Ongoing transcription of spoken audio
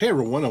Hey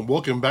everyone, and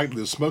welcome back to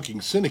the Smoking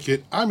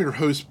Syndicate. I'm your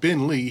host,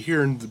 Ben Lee,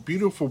 here in the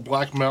beautiful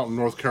Black Mountain,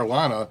 North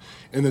Carolina,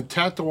 in the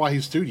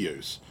Tatawahi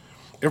Studios.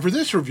 And for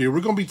this review,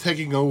 we're going to be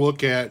taking a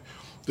look at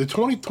the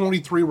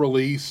 2023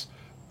 release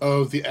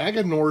of the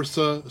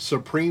Aganorsa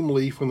Supreme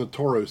Leaf in the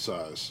Toro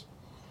size.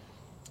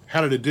 How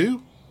did it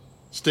do?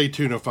 Stay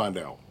tuned to find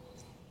out.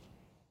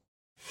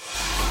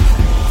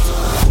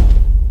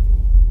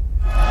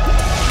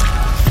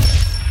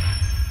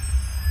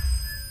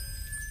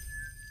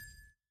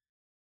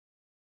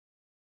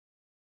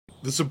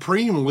 The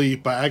Supreme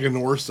Leaf by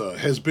Aganorsa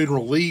has been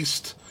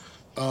released.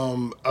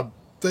 I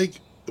think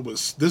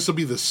this will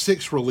be the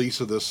sixth release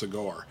of this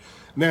cigar.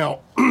 Now,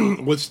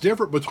 what's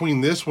different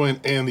between this one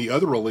and the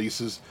other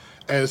releases,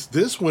 as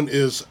this one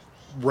is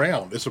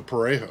round, it's a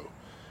parejo,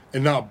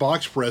 and not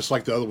box press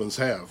like the other ones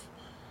have.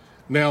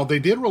 Now, they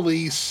did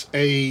release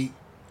a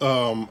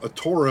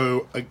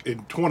Toro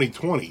in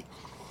 2020.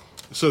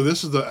 So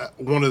this is the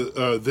one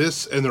of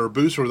this and the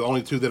Robusto are the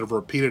only two that have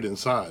repeated in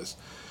size.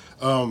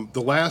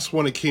 The last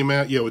one that came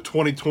out, with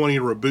 2020,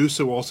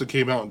 Robusto also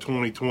came out in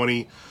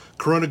 2020,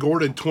 Corona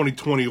Gorda in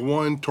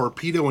 2021,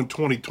 Torpedo in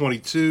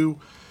 2022,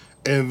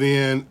 and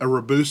then a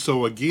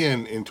Robusto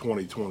again in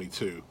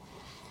 2022.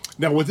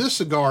 Now, with this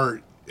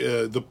cigar,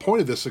 the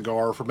point of this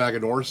cigar from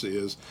Aganorsa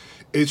is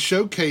it's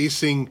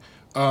showcasing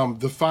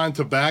the fine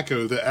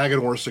tobacco that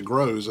Aganorsa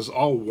grows. It's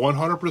all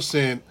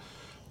 100%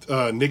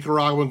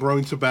 Nicaraguan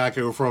grown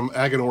tobacco from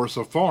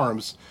Aganorsa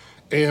farms.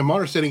 And my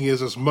understanding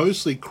is it's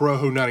mostly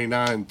Corojo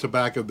 99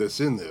 tobacco that's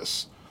in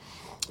this.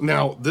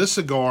 Now, this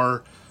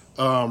cigar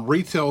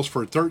retails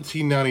for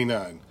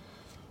 $13.99.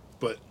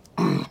 But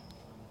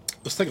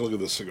let's take a look at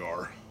this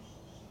cigar.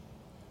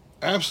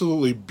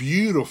 Absolutely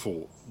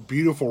beautiful,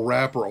 beautiful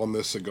wrapper on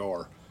this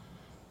cigar.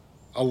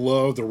 I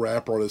love the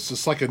wrapper on this.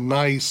 It's like a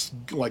nice,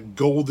 like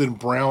golden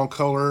brown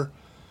color.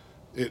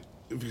 If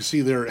you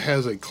see there, it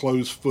has a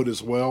closed foot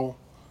as well.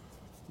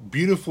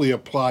 Beautifully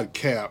applied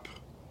cap.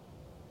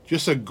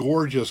 Just a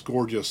gorgeous,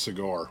 gorgeous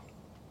cigar.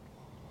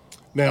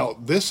 Now,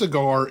 this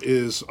cigar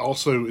is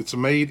also, it's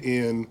made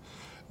in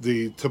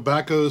the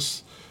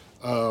Tabacos,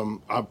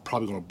 I'm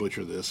probably going to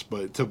butcher this,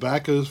 but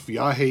Tabacos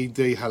Viaje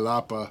de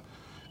Jalapa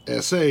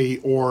S.A.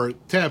 or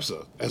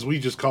TAPSA, as we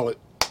just call it,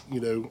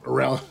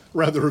 around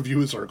the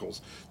review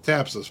circles.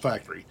 TAPSA's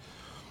factory.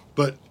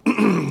 But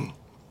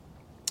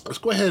let's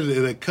go ahead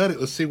and cut it.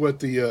 Let's see what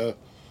the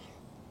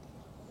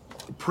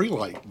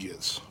pre-light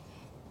gets.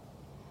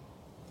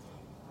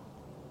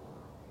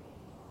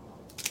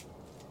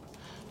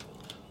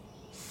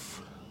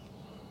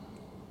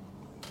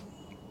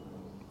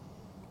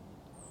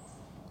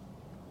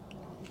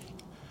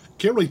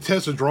 Can't really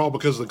test the draw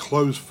because of the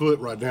closed foot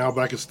right now, but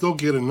I can still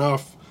get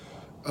enough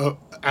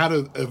out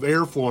of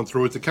air flowing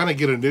through it to kind of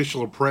get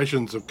initial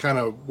impressions of kind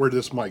of where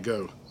this might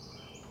go.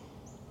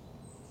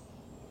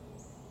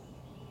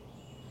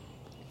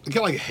 I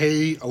get like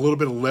hay, a little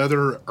bit of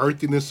leather,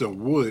 earthiness,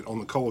 and wood on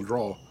the cold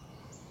draw.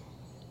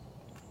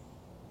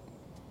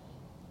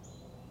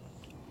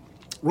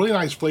 Really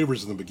nice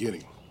flavors in the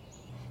beginning.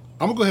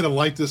 I'm going to go ahead and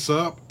light this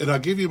up, and I'll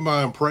give you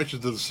my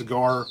impressions of the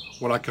cigar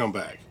when I come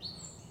back.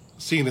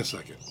 See you in a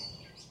second.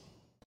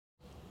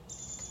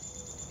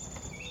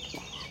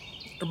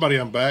 Everybody,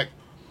 I'm back,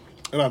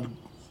 and I've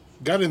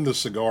got in the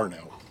cigar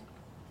now.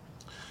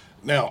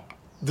 Now,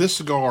 this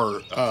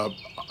cigar,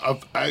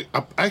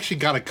 I've actually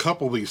got a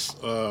couple of these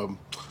and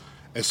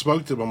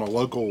smoked them on my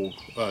local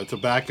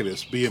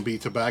tobacconist, B&B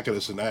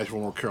tobacconist in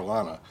Asheville, North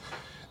Carolina.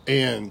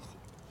 And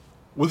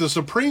with the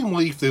Supreme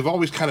Leaf, they've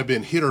always kind of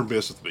been hit or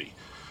miss with me.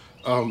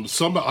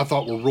 Some I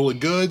thought were really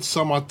good,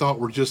 some I thought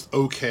were just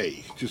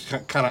okay, just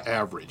kind of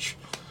average.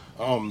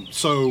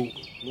 So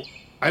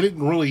I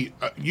didn't really,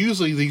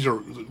 usually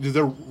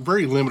they're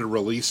very limited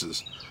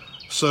releases.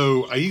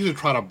 So I usually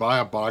try to buy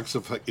a box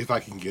if I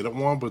can get it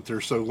one, but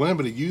they're so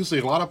limited. Usually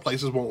a lot of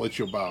places won't let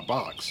you buy a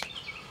box.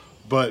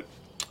 But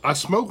I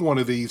smoked one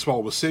of these while I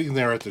was sitting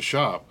there at the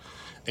shop,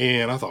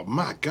 and I thought,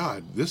 my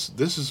God, this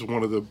is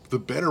one of the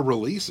better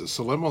releases.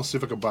 So let me see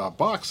if I can buy a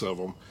box of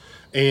them.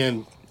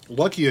 And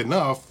lucky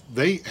enough,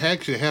 they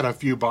actually had a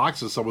few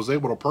boxes, so I was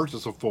able to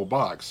purchase a full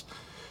box.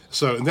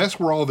 So, and that's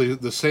where all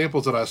the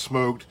samples that I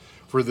smoked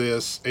for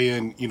this,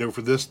 and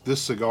for this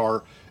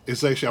cigar,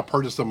 is actually I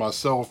purchased them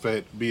myself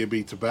at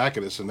B&B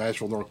Tobacconist in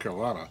Asheville, North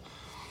Carolina.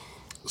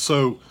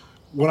 So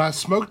when I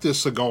smoked this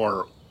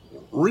cigar,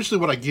 originally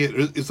what I get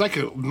is like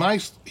a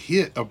nice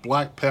hit of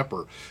black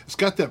pepper. It's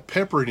got that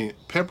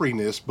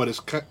pepperiness, but it's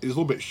a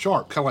little bit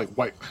sharp, kind of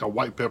like how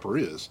white pepper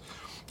is.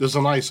 There's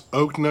a nice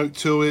oak note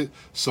to it,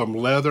 some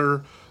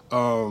leather.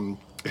 It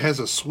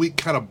has a sweet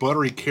kind of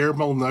buttery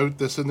caramel note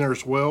that's in there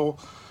as well,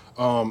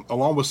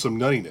 along with some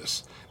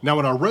nuttiness. Now,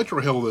 when I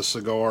retrohale this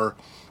cigar,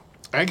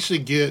 I actually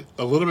get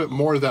a little bit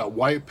more of that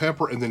white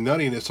pepper and the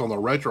nuttiness on the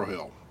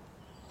retrohale.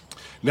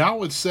 Now, I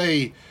would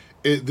say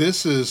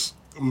this is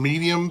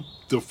medium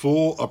to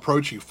full,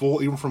 approaching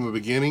full, even from the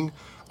beginning,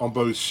 on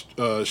both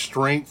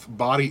strength,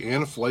 body,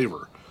 and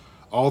flavor,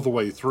 all the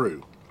way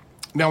through.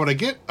 Now, when I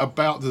get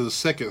about to the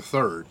second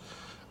third,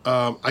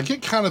 I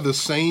get kind of the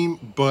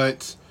same,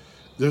 but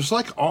there's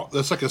like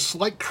a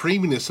slight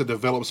creaminess that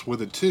develops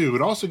with it too.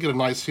 It also get a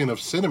nice hint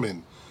of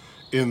cinnamon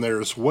in there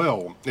as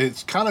well.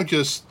 It's kind of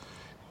just,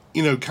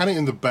 kind of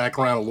in the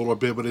background a little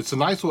bit, but it's a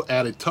nice little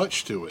added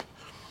touch to it.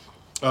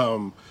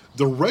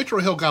 The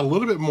retrohale got a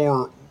little bit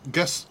more,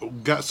 got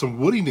some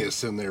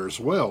woodiness in there as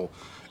well.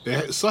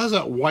 It still has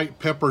that white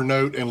pepper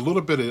note and a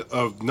little bit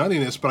of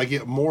nuttiness, but I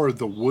get more of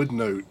the wood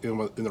note in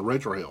the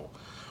retrohale.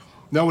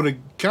 Now, when it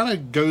kind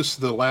of goes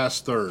to the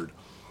last third,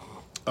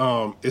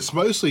 it's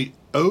mostly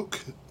oak,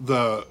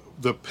 the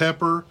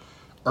pepper,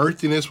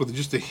 earthiness with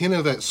just a hint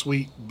of that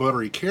sweet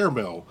buttery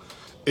caramel.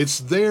 It's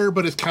there,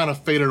 but it's kind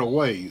of faded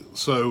away.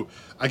 So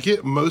I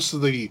get most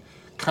of the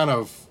kind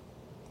of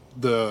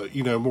the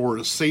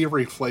more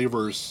savory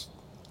flavors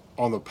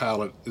on the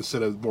palate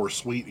instead of more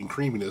sweet and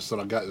creaminess that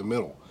I got in the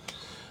middle.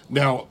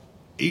 Now,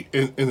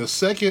 in the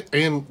second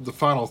and the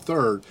final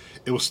third,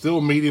 it was still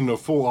medium to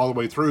full all the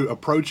way through,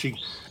 approaching.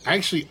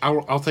 Actually,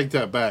 I'll take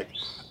that back.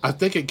 I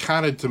think it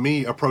kind of, to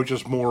me,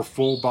 approaches more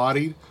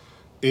full-bodied,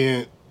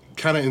 and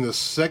kind of in the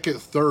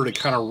second third, it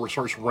kind of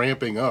starts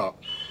ramping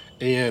up.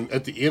 And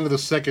at the end of the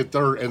second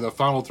third and the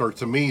final third,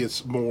 to me,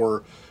 it's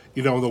more,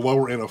 the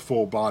lower end of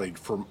full-bodied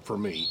for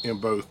me in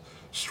both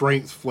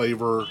strength,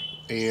 flavor,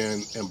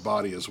 and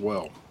body as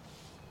well.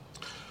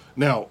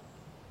 Now,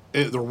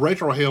 the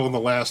retrohale in the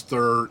last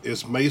third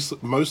is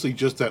mostly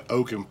just that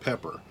oak and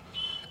pepper.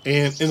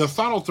 And in the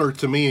final third,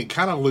 to me, it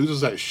kind of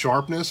loses that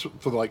sharpness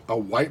for like a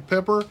white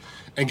pepper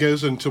and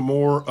goes into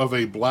more of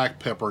a black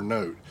pepper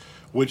note,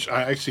 which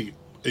I actually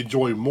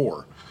enjoy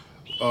more.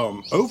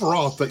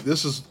 Overall, I think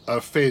this is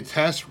a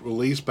fantastic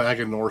release by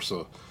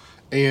Aganorsa.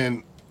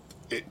 And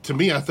to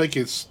me, I think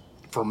it's,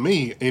 for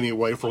me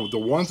anyway, from the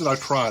ones that I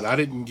tried, I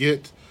didn't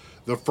get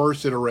the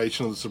first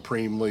iteration of the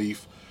Supreme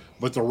Leaf,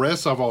 but the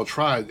rest I've all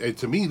tried. And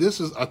to me, this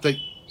is, I think,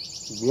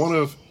 one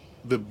of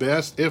the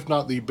best, if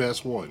not the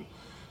best one,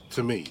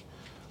 to me.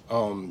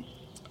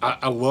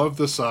 I love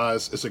the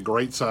size. It's a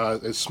great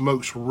size. It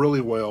smokes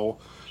really well.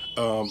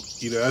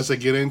 As I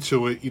get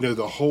into it,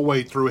 the whole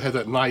way through, it had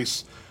that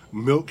nice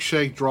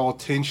milkshake draw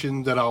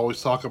tension that I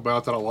always talk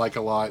about that I like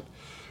a lot.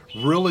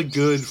 Really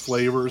good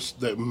flavors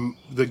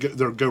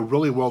that go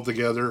really well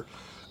together.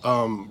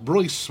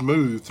 Really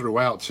smooth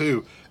throughout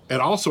too.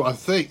 And also, I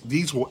think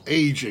these will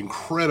age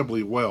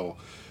incredibly well.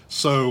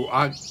 So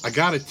I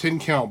got a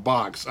 10-count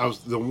box.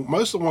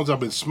 Most of the ones I've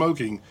been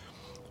smoking,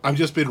 I've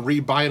just been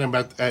rebuying them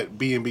at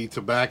B&B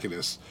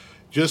Tobacconists,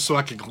 just so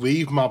I could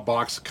leave my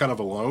box kind of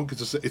alone,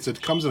 because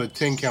it comes in a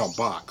 10-count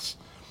box.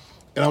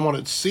 And I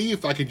want to see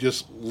if I could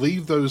just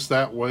leave those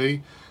that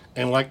way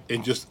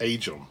and just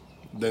age them.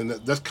 Then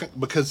that's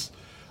because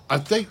I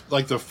think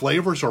like the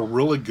flavors are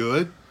really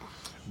good,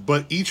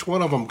 but each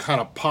one of them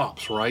kind of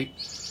pops, right?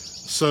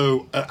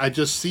 So I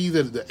just see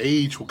that the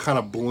age will kind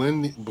of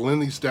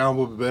blend these down a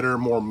little bit better,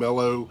 more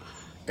mellow,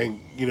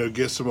 and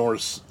get some more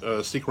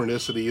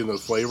synchronicity in the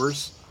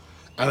flavors.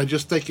 And I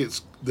just think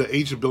it's the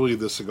ageability of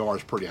this cigar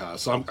is pretty high.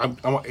 So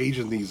I'm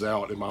aging these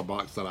out in my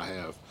box that I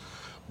have.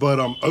 But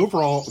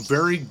overall,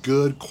 very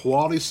good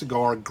quality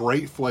cigar,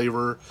 great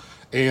flavor,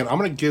 and I'm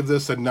going to give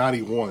this a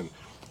 91.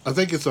 I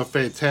think it's a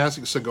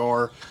fantastic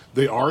cigar.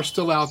 They are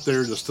still out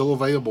there. They're still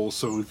available.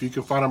 So if you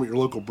can find them at your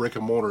local brick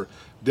and mortar,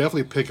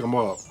 definitely pick them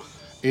up.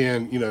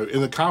 And,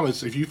 in the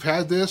comments, if you've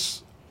had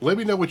this, let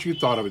me know what you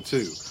thought of it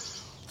too.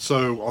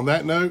 So on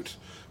that note,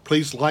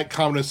 please like,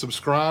 comment, and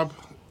subscribe.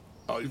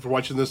 If you're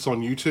watching this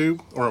on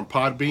YouTube or on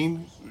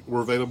Podbean,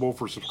 we're available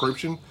for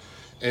subscription.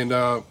 And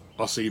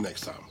I'll see you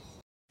next time.